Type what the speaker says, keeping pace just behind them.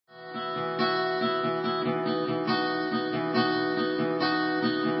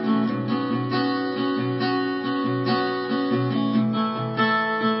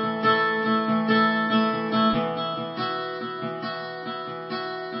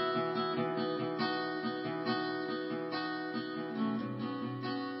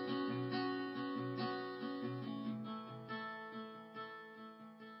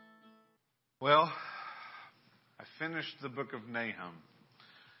Well, I finished the book of Nahum,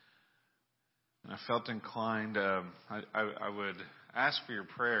 and I felt inclined. I would ask for your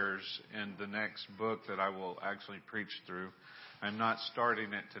prayers in the next book that I will actually preach through. I'm not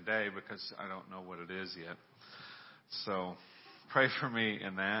starting it today because I don't know what it is yet. So pray for me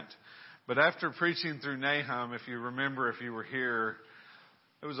in that. But after preaching through Nahum, if you remember, if you were here,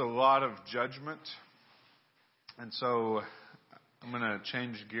 there was a lot of judgment. And so I'm going to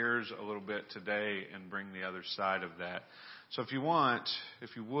change gears a little bit today and bring the other side of that. So if you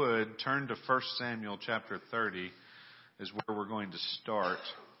would, turn to 1 Samuel chapter 30 is where we're going to start.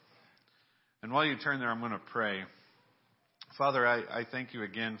 And while you turn there, I'm going to pray. Father, I thank you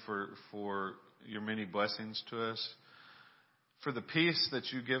again for your many blessings to us, for the peace that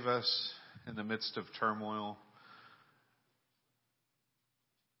you give us in the midst of turmoil,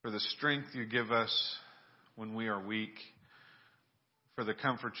 for the strength you give us when we are weak, for the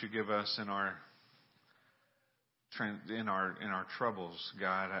comfort you give us in our troubles,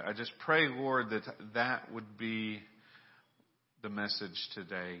 God. I just pray, Lord, that would be the message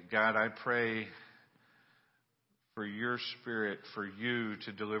today. God, I pray for your Spirit, for you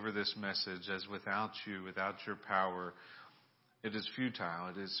to deliver this message, as without you, without your power, it is futile,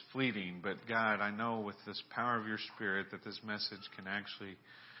 it is fleeting. But God, I know with this power of your Spirit that this message can actually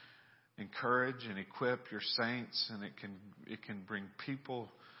encourage and equip your saints, and it can bring people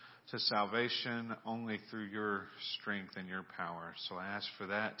to salvation only through your strength and your power. So I ask for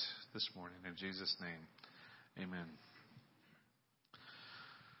that this morning in Jesus' name. Amen.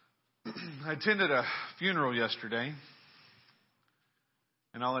 I attended a funeral yesterday,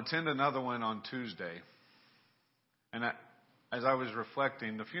 and I'll attend another one on Tuesday. And as I was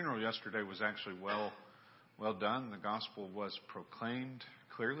reflecting, the funeral yesterday was actually well done. The gospel was proclaimed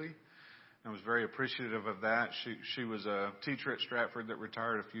clearly. I was very appreciative of that. She was a teacher at Stratford that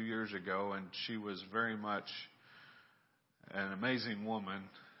retired a few years ago, and she was very much an amazing woman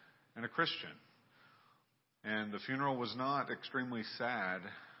and a Christian. And the funeral was not extremely sad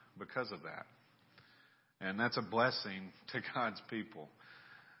because of that. And that's a blessing to God's people.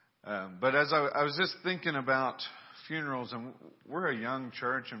 But as I was just thinking about funerals, and we're a young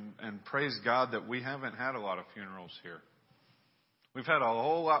church, and praise God that we haven't had a lot of funerals here. We've had a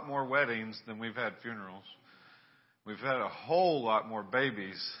whole lot more weddings than we've had funerals. We've had a whole lot more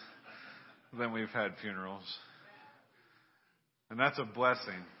babies than we've had funerals. And that's a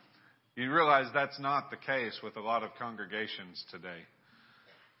blessing. You realize that's not the case with a lot of congregations today.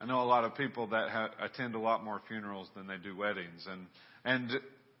 I know a lot of people that attend a lot more funerals than they do weddings. And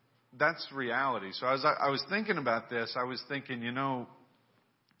that's reality. So as I was thinking about this, I was thinking,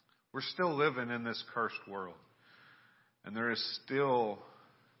 we're still living in this cursed world. And there is still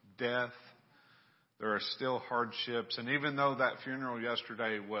death. There are still hardships. And even though that funeral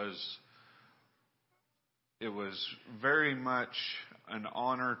yesterday was very much an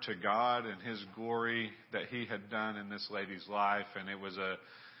honor to God and His glory that He had done in this lady's life, and it was a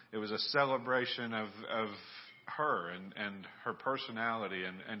celebration of her and her personality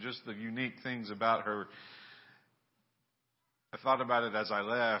and just the unique things about her. I thought about it as I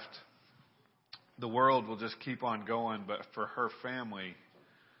left. The world will just keep on going, but for her family,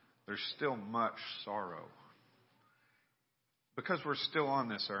 there's still much sorrow. Because we're still on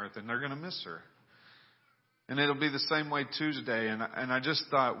this earth, and they're going to miss her. And it'll be the same way Tuesday. And I just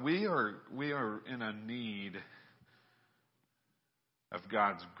thought, we are in a need of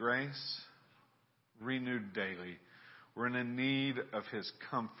God's grace renewed daily. We're in a need of His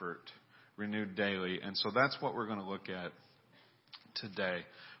comfort renewed daily. And so that's what we're going to look at today.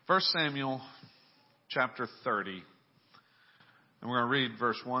 1 Samuel chapter 30. And we're going to read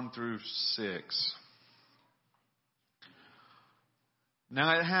verse 1 through 6.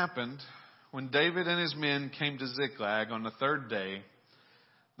 Now it happened when David and his men came to Ziklag on the third day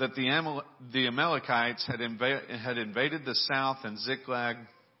that the Amalekites had invaded the south and Ziklag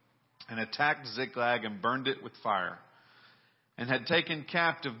and attacked Ziklag and burned it with fire, and had taken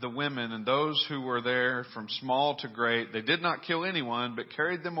captive the women and those who were there from small to great. They did not kill anyone, but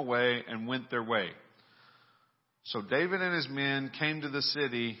carried them away and went their way. So David and his men came to the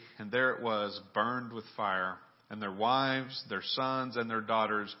city, and there it was, burned with fire, and their wives, their sons, and their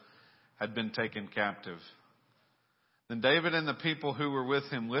daughters had been taken captive. Then David and the people who were with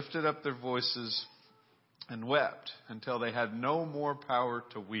him lifted up their voices and wept until they had no more power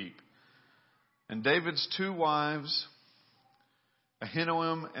to weep. And David's two wives,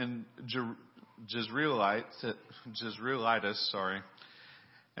 Ahinoam and Jezreelitis,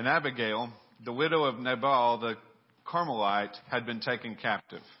 and Abigail, the widow of Nabal the Carmelite, had been taken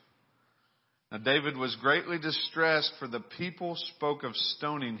captive. Now David was greatly distressed, for the people spoke of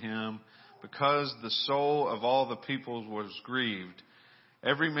stoning him, because the soul of all the peoples was grieved,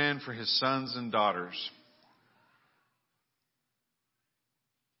 every man for his sons and daughters.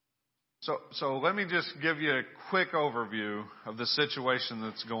 So let me just give you a quick overview of the situation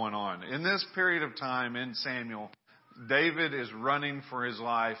that's going on. In this period of time in Samuel, David is running for his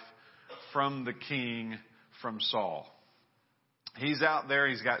life from the king, from Saul. He's out there.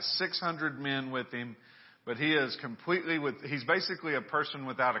 He's got 600 men with him, but he's basically a person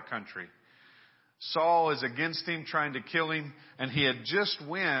without a country. Saul is against him, trying to kill him, and he had just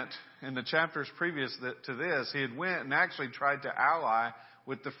went, in the chapters previous to this, he had went and actually tried to ally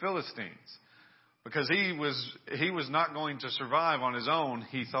with the Philistines, because he was not going to survive on his own,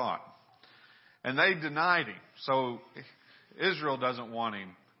 he thought. And they denied him. So Israel doesn't want him.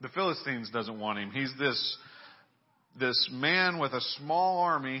 The Philistines doesn't want him. He's this man with a small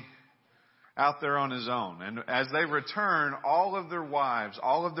army out there on his own. And as they return, all of their wives,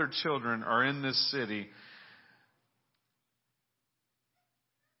 all of their children are in this city.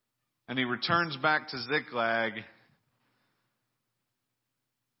 And he returns back to Ziklag,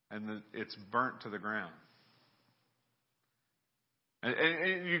 and it's burnt to the ground.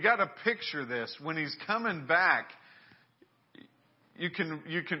 And you got to picture this. When he's coming back,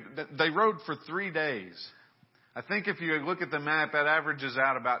 they rode for 3 days. I think if you look at the map, that averages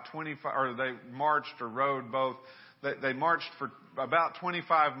out about 25, or they marched or rode both. They marched for about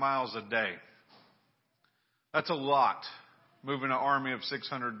 25 miles a day. That's a lot, moving an army of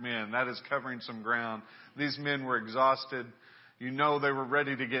 600 men. That is covering some ground. These men were exhausted. You know they were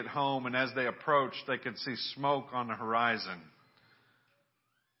ready to get home, and as they approached, they could see smoke on the horizon.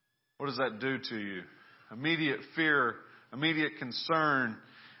 What does that do to you? Immediate fear, immediate concern.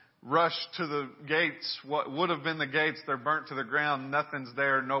 Rush to the gates. What would have been the gates, they're burnt to the ground. Nothing's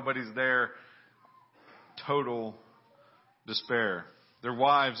there. Nobody's there. Total despair. Their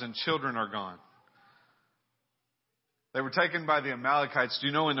wives and children are gone. They were taken by the Amalekites. Do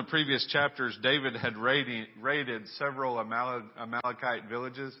you know in the previous chapters, David had raided several Amalekite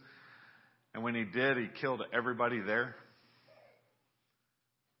villages. And when he did, he killed everybody there.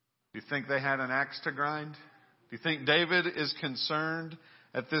 Do you think they had an axe to grind? Do you think David is concerned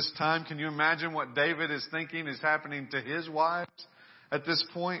at this time? Can you imagine what David is thinking is happening to his wives at this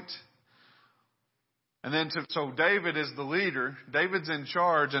point? And then so David is the leader. David's in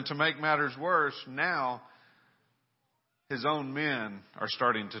charge. And to make matters worse, now his own men are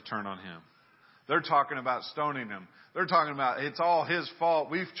starting to turn on him. They're talking about stoning him. They're talking about it's all his fault.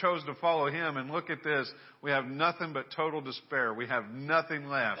 We've chosen to follow him. And look at this. We have nothing but total despair. We have nothing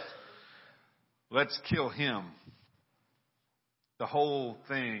left. Let's kill him. The whole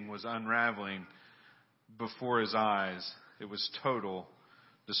thing was unraveling before his eyes. It was total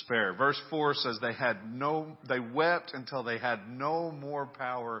despair. Verse 4 says they wept until they had no more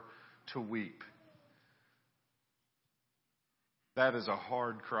power to weep. That is a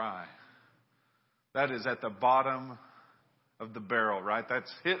hard cry. That is at the bottom of the barrel, right?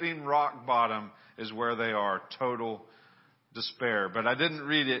 That's hitting rock bottom is where they are. Total despair. But I didn't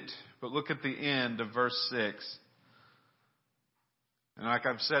read it, but look at the end of verse 6. And like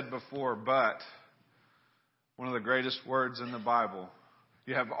I've said before, but one of the greatest words in the Bible.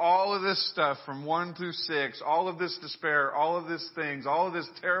 You have all of this stuff from 1 through 6, all of this despair, all of these things, all of these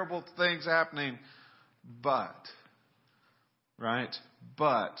terrible things happening. But, right?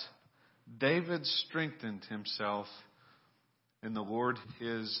 But David strengthened himself in the Lord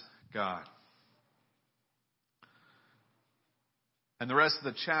his God. And the rest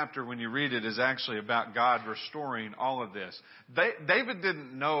of the chapter, when you read it, is actually about God restoring all of this. David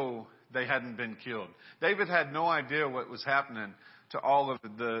didn't know they hadn't been killed. David had no idea what was happening to all of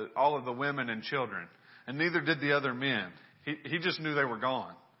the women and children. And neither did the other men. He just knew they were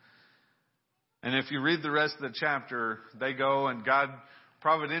gone. And if you read the rest of the chapter, they go and God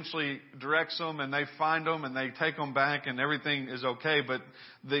providentially directs them and they find them and they take them back and everything is okay. But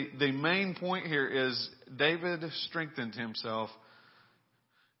the main point here is David strengthened himself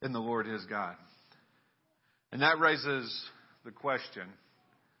in the Lord his God. And that raises the question,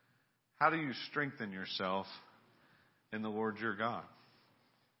 how do you strengthen yourself in the Lord your God?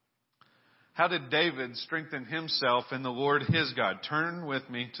 How did David strengthen himself in the Lord his God? Turn with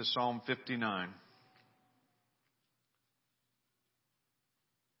me to Psalm 59.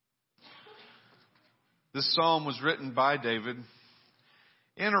 This psalm was written by David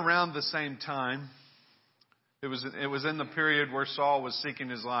in around the same time. It was in the period where Saul was seeking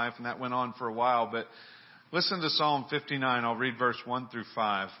his life, and that went on for a while. But listen to Psalm 59. I'll read verse 1 through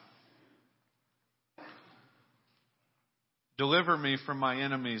 5. Deliver me from my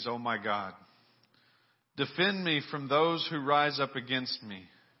enemies, O my God. Defend me from those who rise up against me.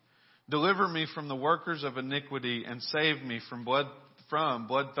 Deliver me from the workers of iniquity and save me from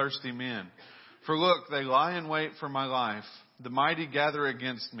bloodthirsty men. For look, they lie in wait for my life. The mighty gather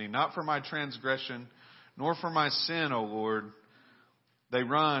against me, not for my transgression, nor for my sin, O Lord. They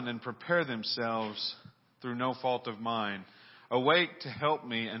run and prepare themselves through no fault of mine. Awake to help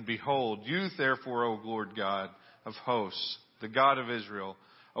me, and behold, you therefore, O Lord God of hosts, the God of Israel,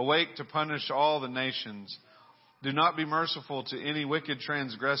 awake to punish all the nations. Do not be merciful to any wicked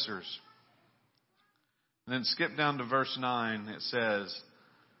transgressors. And then skip down to verse 9. It says,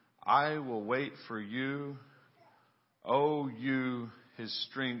 I will wait for you, O you, his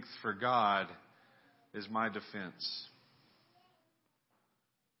strength, for God is my defense.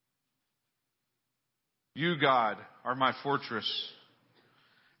 You, God, are my fortress.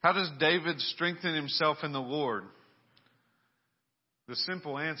 How does David strengthen himself in the Lord? The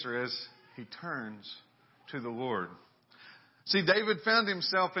simple answer is he turns to the Lord. See, David found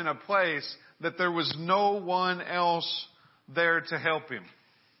himself in a place that there was no one else there to help him.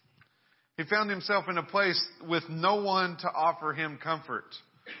 He found himself in a place with no one to offer him comfort.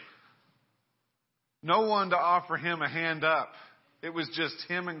 No one to offer him a hand up. It was just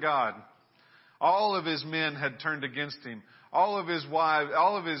him and God. All of his men had turned against him. All of his wives,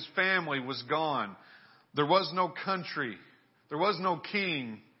 all of his family was gone. There was no country. There was no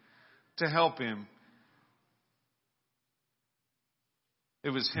king to help him. It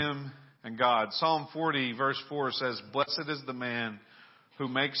was him and God. Psalm 40 verse 4 says, Blessed is the man who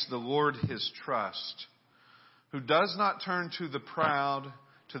makes the Lord his trust, who does not turn to the proud,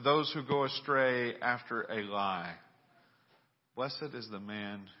 to those who go astray after a lie. Blessed is the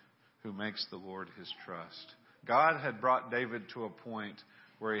man who makes the Lord his trust. God had brought David to a point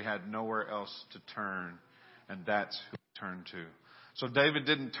where he had nowhere else to turn, and that's who he turned to. So David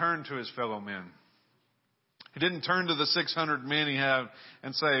didn't turn to his fellow men. He didn't turn to the 600 men he had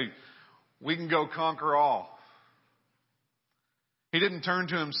and say, we can go conquer all. He didn't turn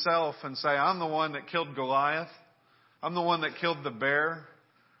to himself and say, I'm the one that killed Goliath. I'm the one that killed the bear.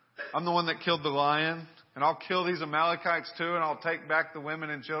 I'm the one that killed the lion. And I'll kill these Amalekites too, and I'll take back the women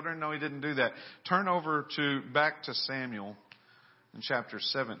and children. No, he didn't do that. Turn over back to Samuel in chapter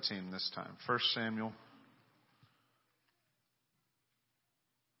 17 this time. 1 Samuel.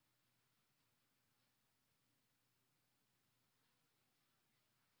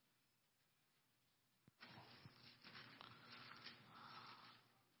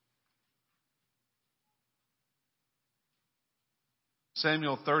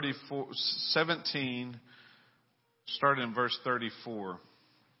 Samuel 17, starting in verse 34.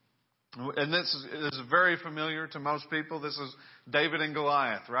 And this is very familiar to most people. This is David and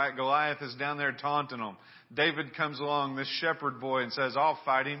Goliath, right? Goliath is down there taunting them. David comes along, this shepherd boy, and says, I'll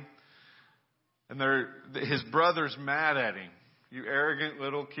fight him. And his brother's mad at him. You arrogant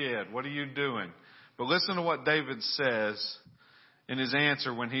little kid, what are you doing? But listen to what David says in his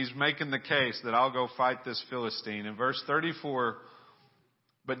answer when he's making the case that I'll go fight this Philistine. In verse 34,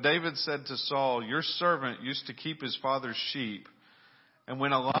 But David said to Saul, Your servant used to keep his father's sheep. And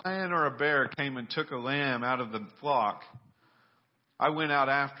when a lion or a bear came and took a lamb out of the flock, I went out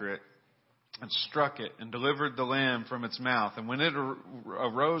after it and struck it and delivered the lamb from its mouth. And when it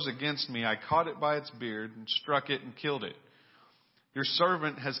arose against me, I caught it by its beard and struck it and killed it. Your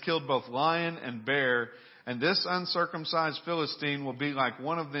servant has killed both lion and bear, and this uncircumcised Philistine will be like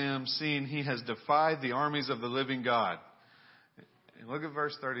one of them, seeing he has defied the armies of the living God. And look at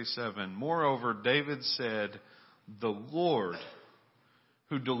verse 37. Moreover, David said, The Lord,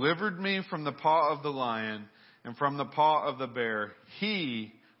 who delivered me from the paw of the lion and from the paw of the bear,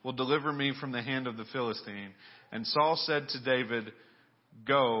 he will deliver me from the hand of the Philistine. And Saul said to David,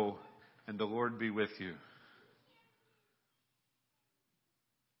 Go, and the Lord be with you.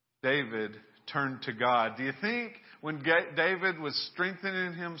 David turned to God. Do you think when David was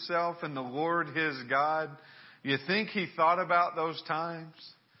strengthening himself in the Lord his God, you think he thought about those times?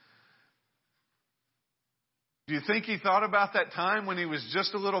 Do you think he thought about that time when he was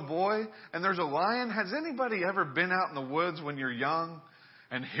just a little boy and there's a lion? Has anybody ever been out in the woods when you're young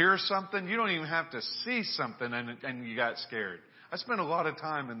and hear something? You don't even have to see something and you got scared. I spent a lot of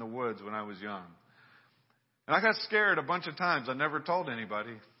time in the woods when I was young. And I got scared a bunch of times. I never told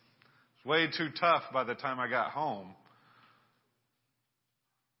anybody. It was way too tough by the time I got home.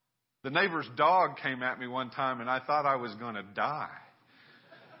 The neighbor's dog came at me one time and I thought I was going to die.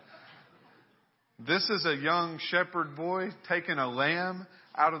 This is a young shepherd boy taking a lamb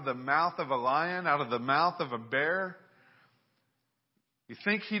out of the mouth of a lion, out of the mouth of a bear. You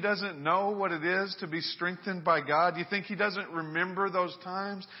think he doesn't know what it is to be strengthened by God? You think he doesn't remember those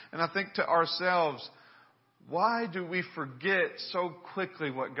times? And I think to ourselves, Why do we forget so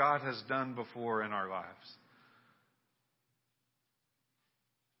quickly what God has done before in our lives?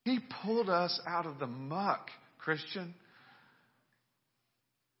 He pulled us out of the muck, Christian.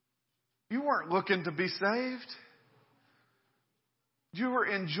 You weren't looking to be saved. You were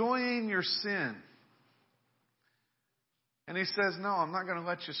enjoying your sin. And He says, no, I'm not going to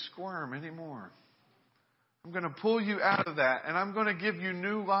let you squirm anymore. I'm going to pull you out of that, and I'm going to give you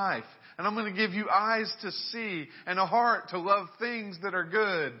new life. And I'm going to give you eyes to see and a heart to love things that are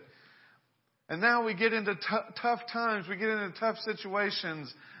good. And now we get into tough times. We get into tough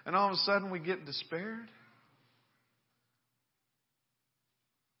situations. And all of a sudden we get despaired.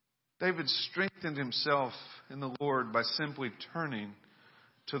 David strengthened himself in the Lord by simply turning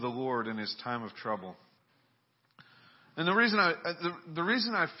to the Lord in his time of trouble. And the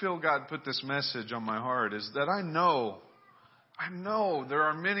reason I feel God put this message on my heart is that I know there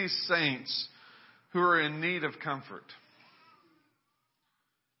are many saints who are in need of comfort.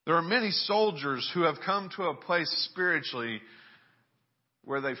 There are many soldiers who have come to a place spiritually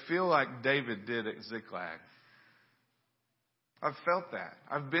where they feel like David did at Ziklag. I've felt that.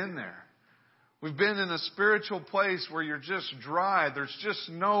 I've been there. We've been in a spiritual place where you're just dry. There's just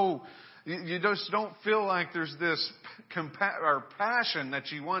you just don't feel like there's this passion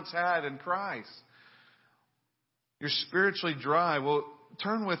that you once had in Christ. You're spiritually dry. Well,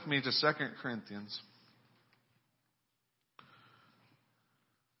 turn with me to 2 Corinthians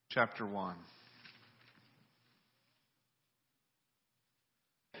chapter 1.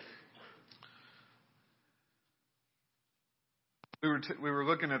 We were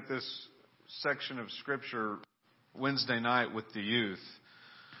looking at this section of Scripture Wednesday night with the youth.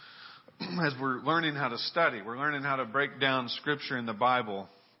 As we're learning how to study, we're learning how to break down Scripture in the Bible.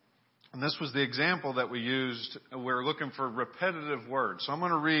 And this was the example that we used. We're looking for repetitive words. So I'm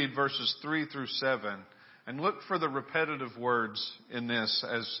going to read verses 3 through 7 and look for the repetitive words in this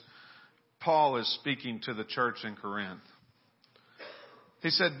as Paul is speaking to the church in Corinth. He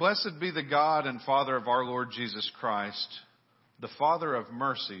said, "Blessed be the God and Father of our Lord Jesus Christ, the Father of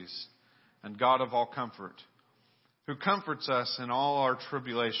mercies and God of all comfort, who comforts us in all our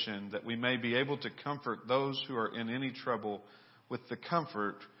tribulation, that we may be able to comfort those who are in any trouble with the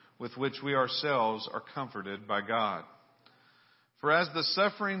comfort with which we ourselves are comforted by God. For as the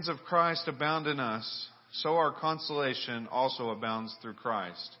sufferings of Christ abound in us, so our consolation also abounds through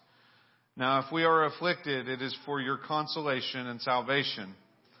Christ. Now if we are afflicted, it is for your consolation and salvation,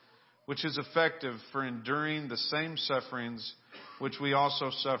 which is effective for enduring the same sufferings which we also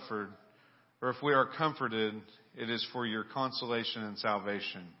suffered. Or if we are comforted, it is for your consolation and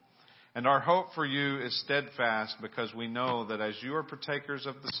salvation. And our hope for you is steadfast, because we know that as you are partakers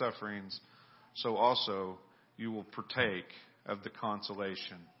of the sufferings, so also you will partake of the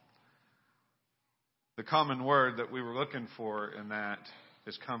consolation." The common word that we were looking for in that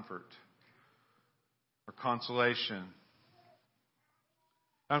is comfort or consolation.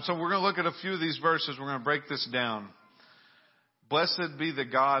 So we're going to look at a few of these verses. We're going to break this down. Blessed be the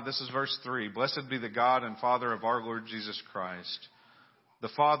God, this is verse 3. Blessed be the God and Father of our Lord Jesus Christ, the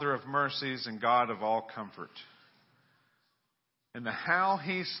Father of mercies and God of all comfort. And how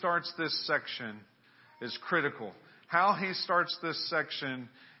he starts this section is critical. How he starts this section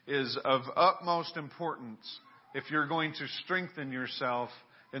is of utmost importance if you're going to strengthen yourself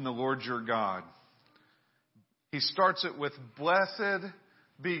in the Lord your God. He starts it with blessed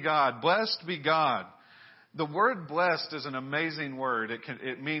be God. Blessed be God. The word blessed is an amazing word.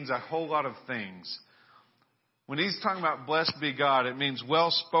 It means a whole lot of things. When he's talking about blessed be God, it means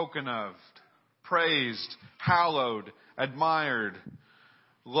well spoken of, praised, hallowed, admired,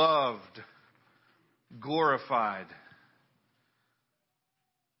 loved, glorified.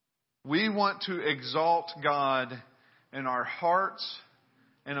 We want to exalt God in our hearts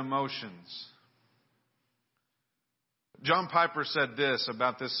and emotions. John Piper said this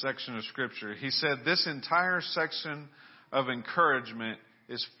about this section of Scripture. He said, this entire section of encouragement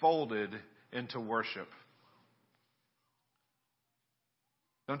is folded into worship.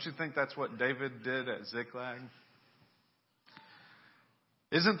 Don't you think that's what David did at Ziklag?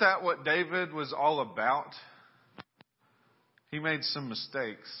 Isn't that what David was all about? He made some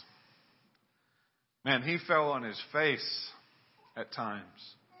mistakes. Man, he fell on his face at times.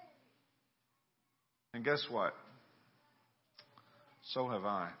 And guess what? So have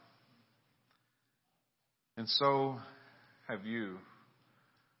I. And so have you.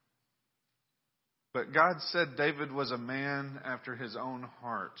 But God said David was a man after his own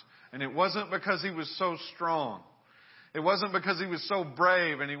heart. And it wasn't because he was so strong. It wasn't because he was so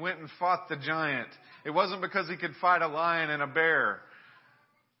brave and he went and fought the giant. It wasn't because he could fight a lion and a bear.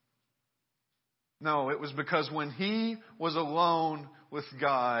 No, it was because when he was alone with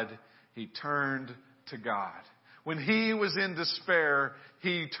God, he turned to God. When he was in despair,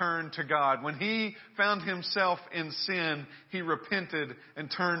 he turned to God. When he found himself in sin, he repented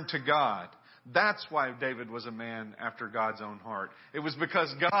and turned to God. That's why David was a man after God's own heart. It was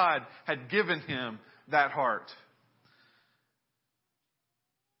because God had given him that heart.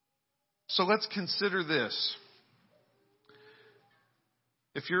 So let's consider this.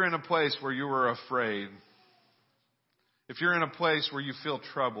 If you're in a place where you are afraid, if you're in a place where you feel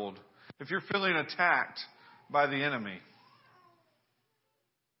troubled, if you're feeling attacked by the enemy,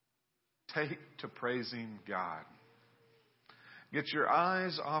 take to praising God. Get your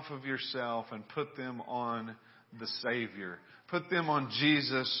eyes off of yourself and put them on the Savior. Put them on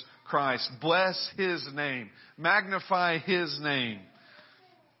Jesus Christ. Bless His name. Magnify His name.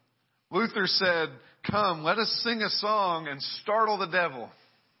 Luther said, "Come, let us sing a song and startle the devil."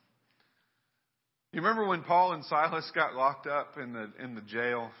 You remember when Paul and Silas got locked up in the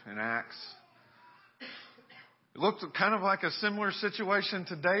jail in Acts? It looked kind of like a similar situation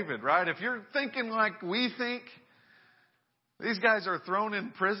to David, right? If you're thinking like we think, these guys are thrown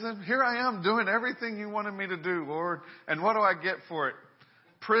in prison. Here I am doing everything you wanted me to do, Lord. And what do I get for it?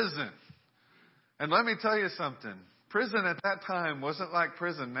 Prison. And let me tell you something. Prison at that time wasn't like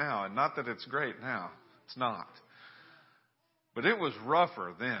prison now. And not that it's great now. It's not. But it was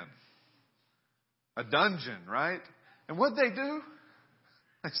rougher then. A dungeon, right? And what'd they do?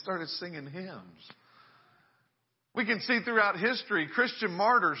 They started singing hymns. We can see throughout history Christian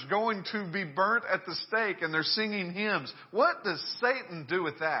martyrs going to be burnt at the stake and they're singing hymns. What does Satan do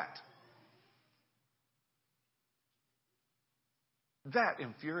with that? That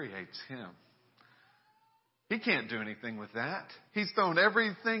infuriates him. He can't do anything with that. He's thrown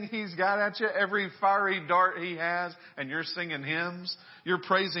everything he's got at you, every fiery dart he has, and you're singing hymns. You're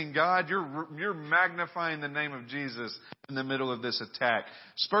praising God. You're magnifying the name of Jesus in the middle of this attack.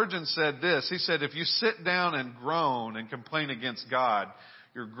 Spurgeon said this. He said, if you sit down and groan and complain against God,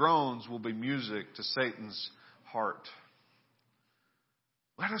 your groans will be music to Satan's heart.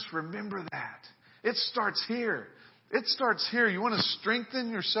 Let us remember that. It starts here. It starts here. You want to strengthen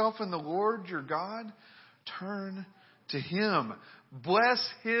yourself in the Lord, your God? Turn to Him. Bless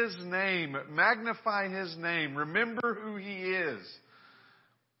His name. Magnify His name. Remember who He is.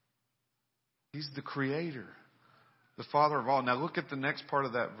 He's the Creator, the Father of all. Now look at the next part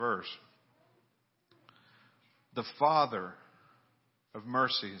of that verse. The Father of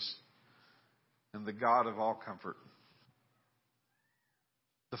mercies and the God of all comfort.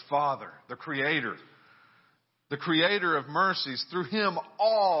 The Father, the Creator of mercies. Through Him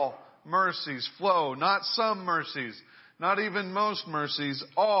all mercies flow. Not some mercies, not even most mercies.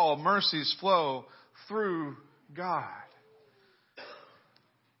 All mercies flow through God.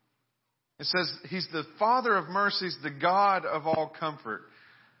 It says He's the Father of mercies, the God of all comfort.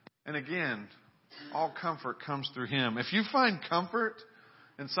 And again, all comfort comes through Him. If you find comfort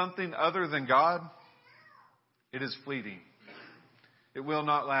in something other than God, it is fleeting. It will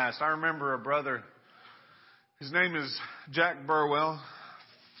not last. I remember a brother, his name is Jack Burwell.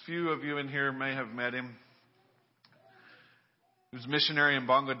 Few of you in here may have met him. He was a missionary in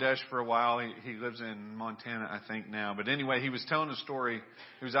Bangladesh for a while. He lives in Montana, I think, now. But anyway, he was telling a story.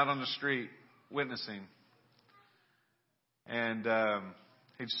 He was out on the street witnessing. And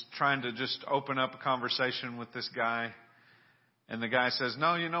he's trying to just open up a conversation with this guy. And the guy says,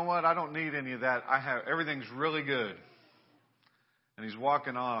 no, you know what? I don't need any of that. Everything's really good. And he's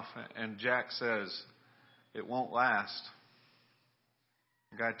walking off. And Jack says, it won't last.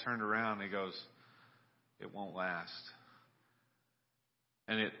 The guy turned around and he goes, it won't last.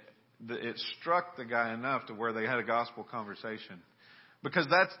 And it struck the guy enough to where they had a gospel conversation. Because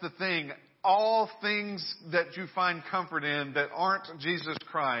that's the thing. All things that you find comfort in that aren't Jesus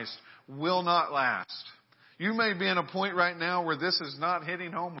Christ will not last. You may be in a point right now where this is not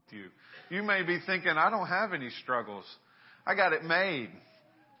hitting home with you. You may be thinking, I don't have any struggles. I got it made.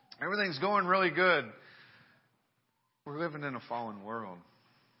 Everything's going really good. We're living in a fallen world.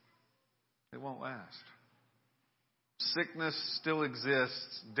 It won't last. Sickness still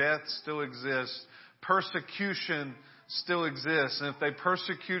exists. Death still exists. Persecution still exists. And if they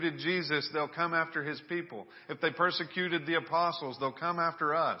persecuted Jesus, they'll come after His people. If they persecuted the apostles, they'll come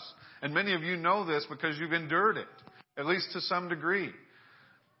after us. And many of you know this because you've endured it, at least to some degree.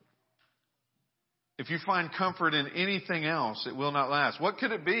 If you find comfort in anything else, it will not last. What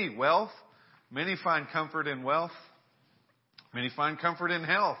could it be? Wealth? Many find comfort in wealth. Many find comfort in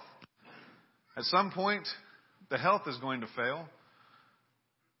health. At some point, the health is going to fail.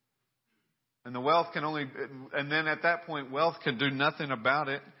 And the wealth and then at that point, wealth can do nothing about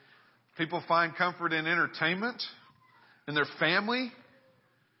it. People find comfort in entertainment, in their family, in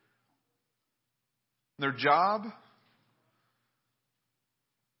their job.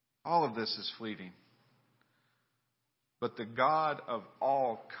 All of this is fleeting. But the God of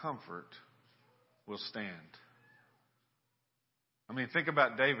all comfort will stand. I mean, think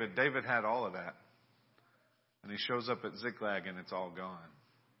about David. David had all of that. And he shows up at Ziklag and it's all gone.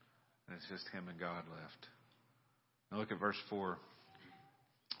 And it's just him and God left. Now look at verse 4.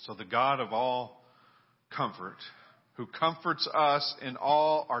 So the God of all comfort, who comforts us in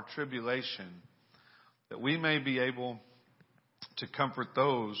all our tribulation, that we may be able to comfort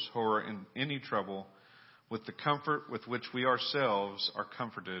those who are in any trouble with the comfort with which we ourselves are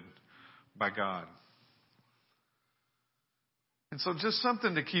comforted by God. And so just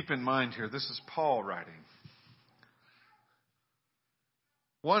something to keep in mind here. This is Paul writing.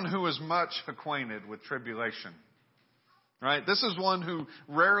 One who is much acquainted with tribulation. Right? This is one who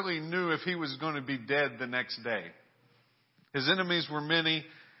rarely knew if he was going to be dead the next day. His enemies were many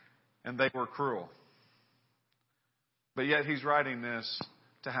and they were cruel. But yet he's writing this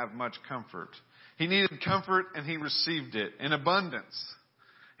to have much comfort. He needed comfort and he received it in abundance.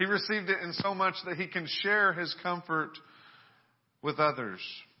 He received it in so much that he can share his comfort with others.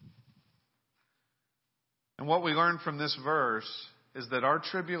 And what we learn from this verse is that our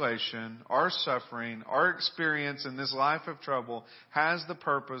tribulation, our suffering, our experience in this life of trouble has the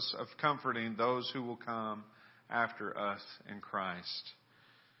purpose of comforting those who will come after us in Christ.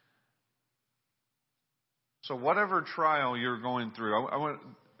 So whatever trial you're going through,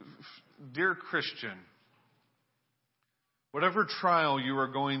 dear Christian, whatever trial you are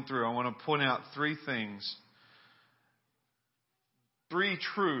going through, I want to point out three things, three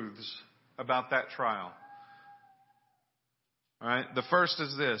truths about that trial. All right. The first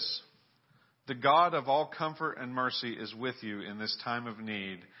is this. The God of all comfort and mercy is with you in this time of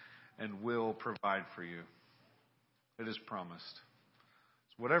need and will provide for you. It is promised.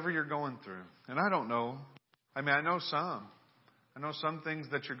 So whatever you're going through, and I don't know. I mean, I know some things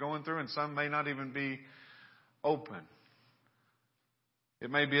that you're going through and some may not even be open. It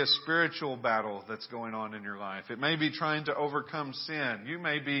may be a spiritual battle that's going on in your life. It may be trying to overcome sin. You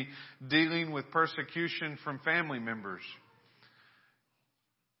may be dealing with persecution from family members.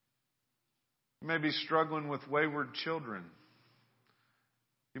 You may be struggling with wayward children.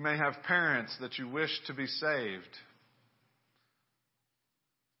 You may have parents that you wish to be saved.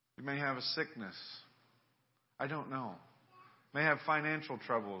 You may have a sickness. I don't know. You may have financial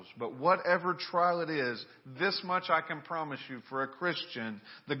troubles. But whatever trial it is, this much I can promise you for a Christian,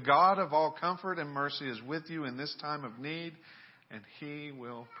 the God of all comfort and mercy is with you in this time of need, and He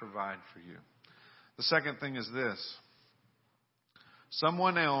will provide for you. The second thing is this.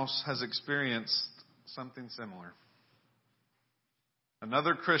 Someone else has experienced something similar.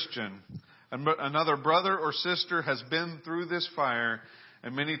 Another Christian, another brother or sister has been through this fire,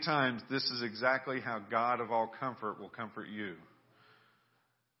 and many times this is exactly how God of all comfort will comfort you.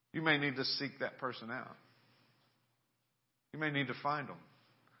 You may need to seek that person out. You may need to find them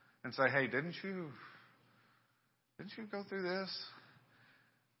and say, hey, didn't you go through this?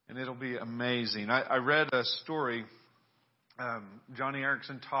 And it'll be amazing. I read a story. Joni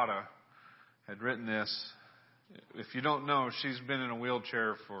Eareckson Tada had written this. If you don't know, she's been in a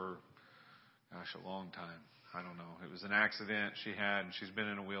wheelchair for, a long time. I don't know. It was an accident she had, and she's been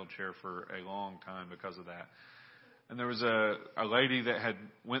in a wheelchair for a long time because of that. And there was a lady that had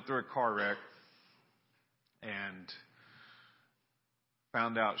went through a car wreck and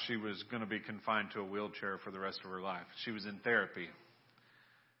found out she was going to be confined to a wheelchair for the rest of her life. She was in therapy.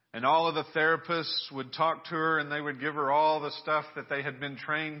 And all of the therapists would talk to her and they would give her all the stuff that they had been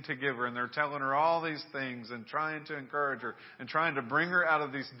trained to give her. And they're telling her all these things and trying to encourage her and trying to bring her out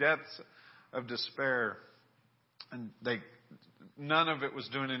of these depths of despair. And none of it was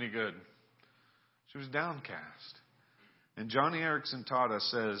doing any good. She was downcast. And Joni Eareckson Tada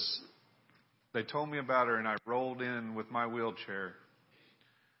says, they told me about her and I rolled in with my wheelchair.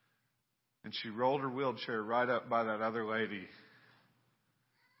 And she rolled her wheelchair right up by that other lady.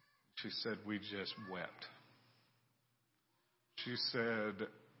 She said, we just wept. She said,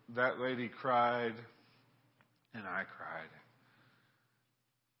 that lady cried and I cried.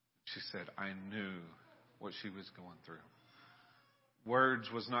 She said, I knew what she was going through. Words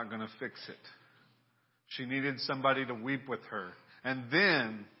was not going to fix it. She needed somebody to weep with her. And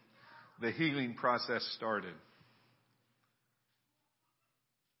then the healing process started.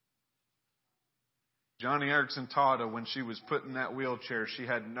 Joni Eareckson Tada, when she was put in that wheelchair, she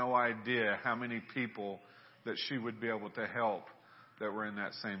had no idea how many people that she would be able to help that were in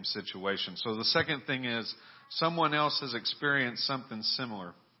that same situation. So the second thing is, someone else has experienced something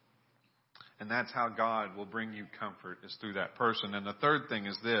similar. And that's how God will bring you comfort, is through that person. And the third thing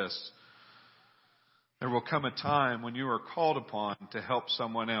is this. There will come a time when you are called upon to help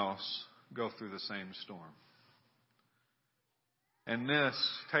someone else go through the same storm. And this,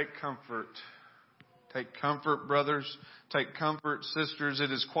 take comfort. Take comfort, brothers. Take comfort, sisters.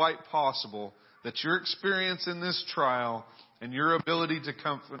 It is quite possible that your experience in this trial and your ability to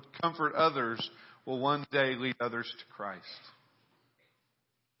comfort others will one day lead others to Christ.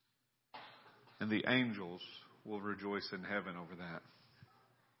 And the angels will rejoice in heaven over that.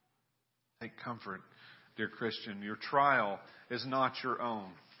 Take comfort, dear Christian. Your trial is not your own.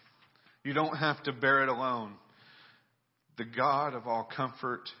 You don't have to bear it alone. The God of all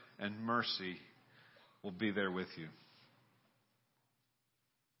comfort and mercy will be there with you.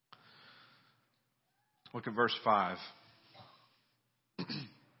 Look at verse 5.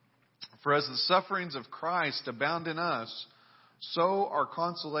 For as the sufferings of Christ abound in us, so our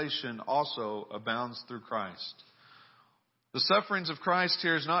consolation also abounds through Christ. The sufferings of Christ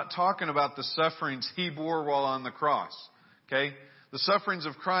here is not talking about the sufferings He bore while on the cross. Okay? The sufferings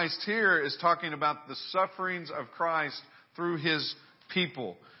of Christ here is talking about the sufferings of Christ through His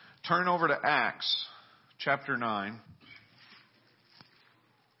people. Turn over to Acts chapter 9.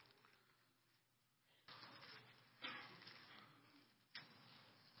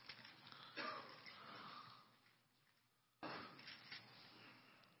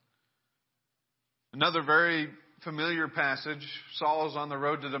 Another very familiar passage. Saul is on the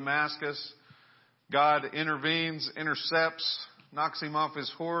road to Damascus. God intervenes, intercepts, knocks him off his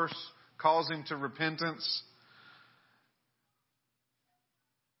horse, calls him to repentance.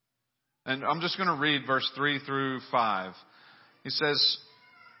 And I'm just going to read verse 3 through 5. He says,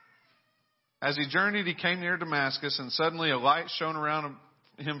 as he journeyed, he came near Damascus, and suddenly a light shone around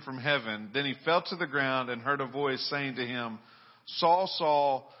him from heaven. Then he fell to the ground and heard a voice saying to him, Saul,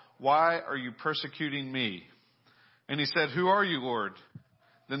 Saul, why are you persecuting me? And he said, who are you, Lord?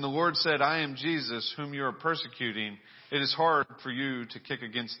 Then the Lord said, I am Jesus, whom you are persecuting. It is hard for you to kick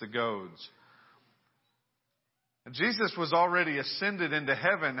against the goads. Jesus was already ascended into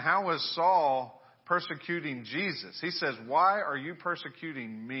heaven. How was Saul persecuting Jesus? He says, why are you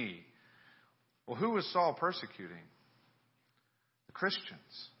persecuting me? Well, who was Saul persecuting? The Christians.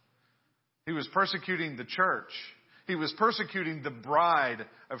 He was persecuting the church. He was persecuting the bride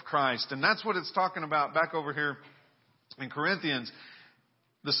of Christ. And that's what it's talking about back over here in Corinthians.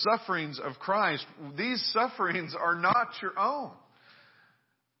 The sufferings of Christ. These sufferings are not your own.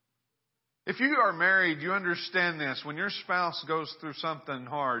 If you are married, you understand this. When your spouse goes through something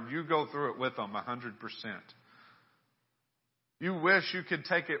hard, you go through it with them 100%. You wish you could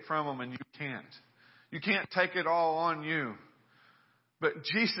take it from them, and you can't. You can't take it all on you. But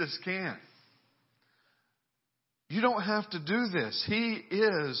Jesus can. You don't have to do this. He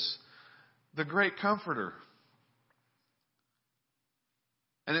is the great comforter.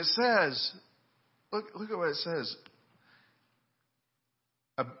 And it says, look at what it says.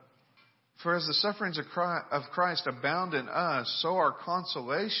 For as the sufferings of Christ abound in us, so our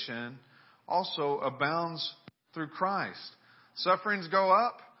consolation also abounds through Christ. Sufferings go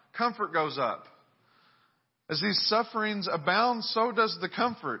up, comfort goes up. As these sufferings abound, so does the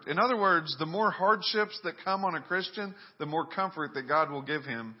comfort. In other words, the more hardships that come on a Christian, the more comfort that God will give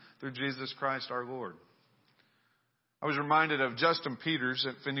him through Jesus Christ our Lord. I was reminded of Justin Peters,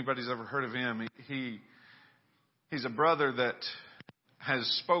 if anybody's ever heard of him. He's a brother that has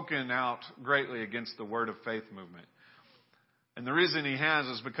spoken out greatly against the Word of Faith movement. And the reason he has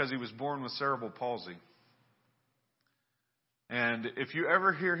is because he was born with cerebral palsy. And if you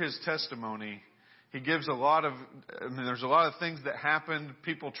ever hear his testimony, he gives there's a lot of things that happened.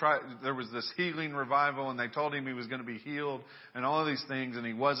 There was this healing revival, and they told him he was going to be healed and all of these things, and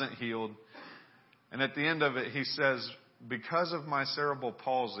he wasn't healed. And at the end of it, he says, because of my cerebral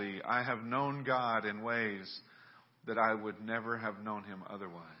palsy, I have known God in ways that I would never have known Him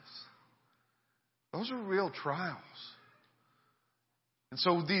otherwise. Those are real trials. And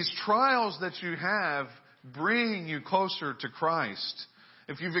so these trials that you have bring you closer to Christ.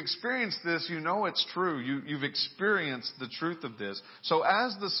 If you've experienced this, you know it's true. You've experienced the truth of this. So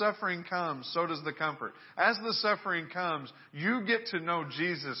as the suffering comes, so does the comfort. As the suffering comes, you get to know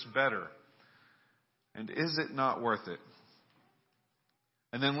Jesus better. And is it not worth it?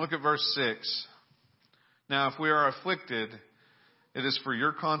 And then look at verse 6. Now, if we are afflicted, it is for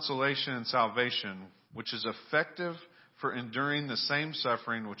your consolation and salvation, which is effective for enduring the same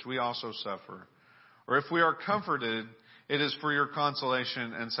suffering which we also suffer. Or if we are comforted, it is for your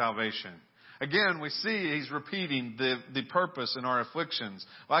consolation and salvation. Again, we see he's repeating the purpose in our afflictions.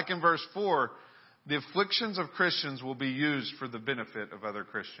 Like in verse 4, the afflictions of Christians will be used for the benefit of other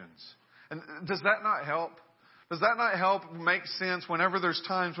Christians. And does that not help? Does that not help make sense whenever there's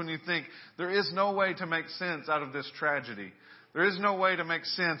times when you think there is no way to make sense out of this tragedy? There is no way to make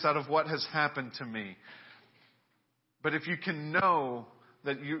sense out of what has happened to me. But if you can know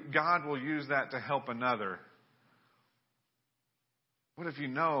that God will use that to help another, what if you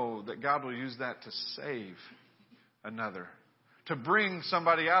know that God will use that to save another? To bring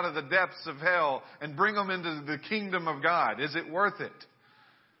somebody out of the depths of hell and bring them into the kingdom of God. Is it worth it?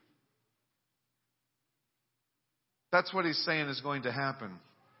 That's what he's saying is going to happen.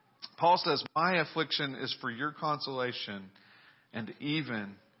 Paul says, my affliction is for your consolation and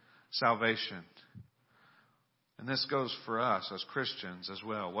even salvation. And this goes for us as Christians as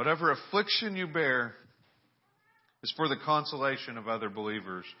well. Whatever affliction you bear is for the consolation of other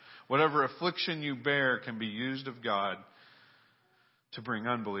believers. Whatever affliction you bear can be used of God to bring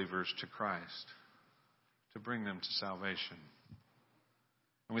unbelievers to Christ, to bring them to salvation.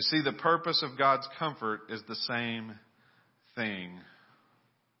 And we see the purpose of God's comfort is the same thing.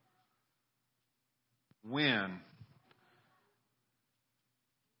 When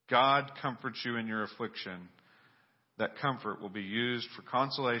God comforts you in your affliction, that comfort will be used for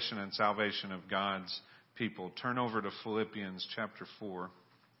consolation and salvation of God's people. Turn over to Philippians chapter 4.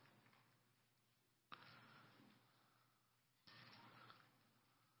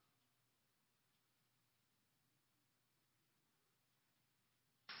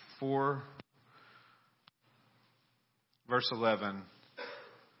 Verse 11,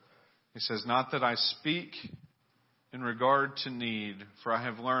 he says, not that I speak in regard to need, for I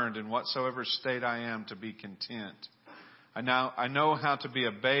have learned in whatsoever state I am to be content. I know how to be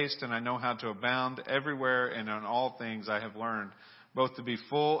abased, and I know how to abound everywhere, and in all things I have learned, both to be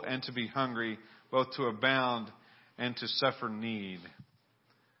full and to be hungry, both to abound and to suffer need.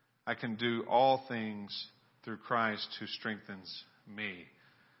 I can do all things through Christ who strengthens me.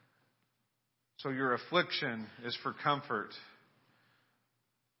 So your affliction is for comfort.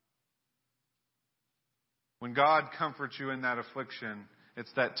 When God comforts you in that affliction,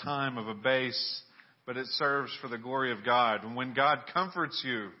 it's that time of abase, but it serves for the glory of God. And when God comforts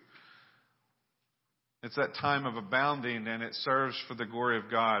you, it's that time of abounding, and it serves for the glory of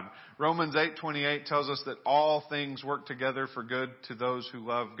God. Romans 8:28 tells us that all things work together for good to those who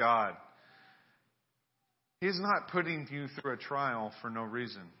love God. He's not putting you through a trial for no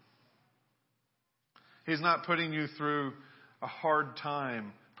reason. He's not putting you through a hard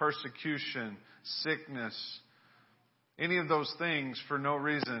time, persecution, sickness, any of those things for no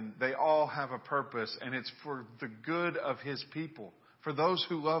reason. They all have a purpose, and it's for the good of His people, for those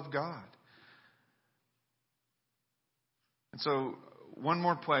who love God. And so, one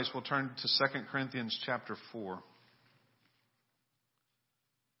more place, we'll turn to 2 Corinthians chapter 4.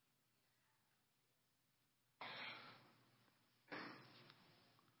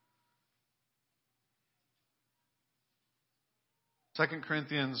 Second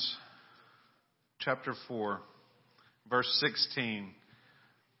Corinthians chapter 4, verse 16.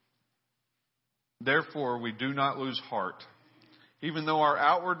 Therefore, we do not lose heart. Even though our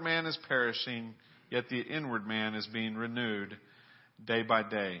outward man is perishing, yet the inward man is being renewed day by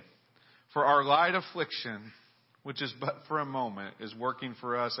day. For our light affliction, which is but for a moment, is working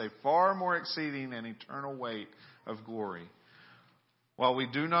for us a far more exceeding and eternal weight of glory. While we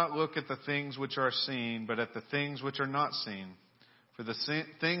do not look at the things which are seen, but at the things which are not seen. For the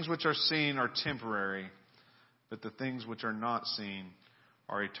things which are seen are temporary, but the things which are not seen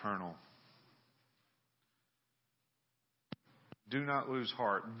are eternal. Do not lose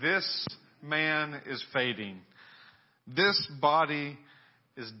heart. This man is fading. This body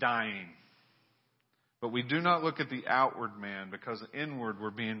is dying. But we do not look at the outward man, because inward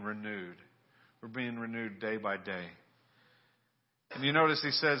we're being renewed. We're being renewed day by day. And you notice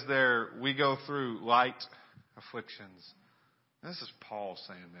he says there, we go through light afflictions. This is Paul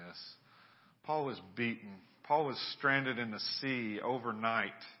saying this. Paul was beaten. Paul was stranded in the sea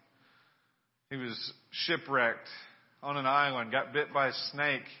overnight. He was shipwrecked on an island, got bit by a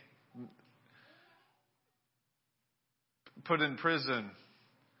snake, put in prison,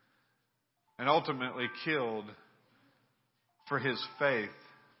 and ultimately killed for his faith.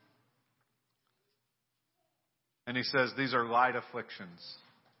 And he says these are light afflictions.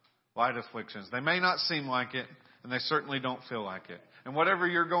 Light afflictions. They may not seem like it, and they certainly don't feel like it. And whatever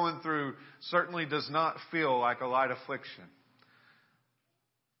you're going through certainly does not feel like a light affliction.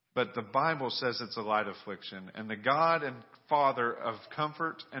 But the Bible says it's a light affliction. And the God and Father of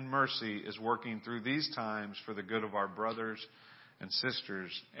comfort and mercy is working through these times for the good of our brothers and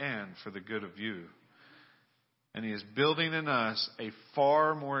sisters and for the good of you. And He is building in us a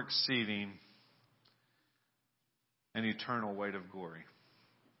far more exceeding and eternal weight of glory.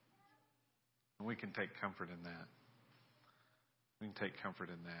 And we can take comfort in that. We can take comfort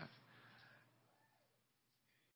in that.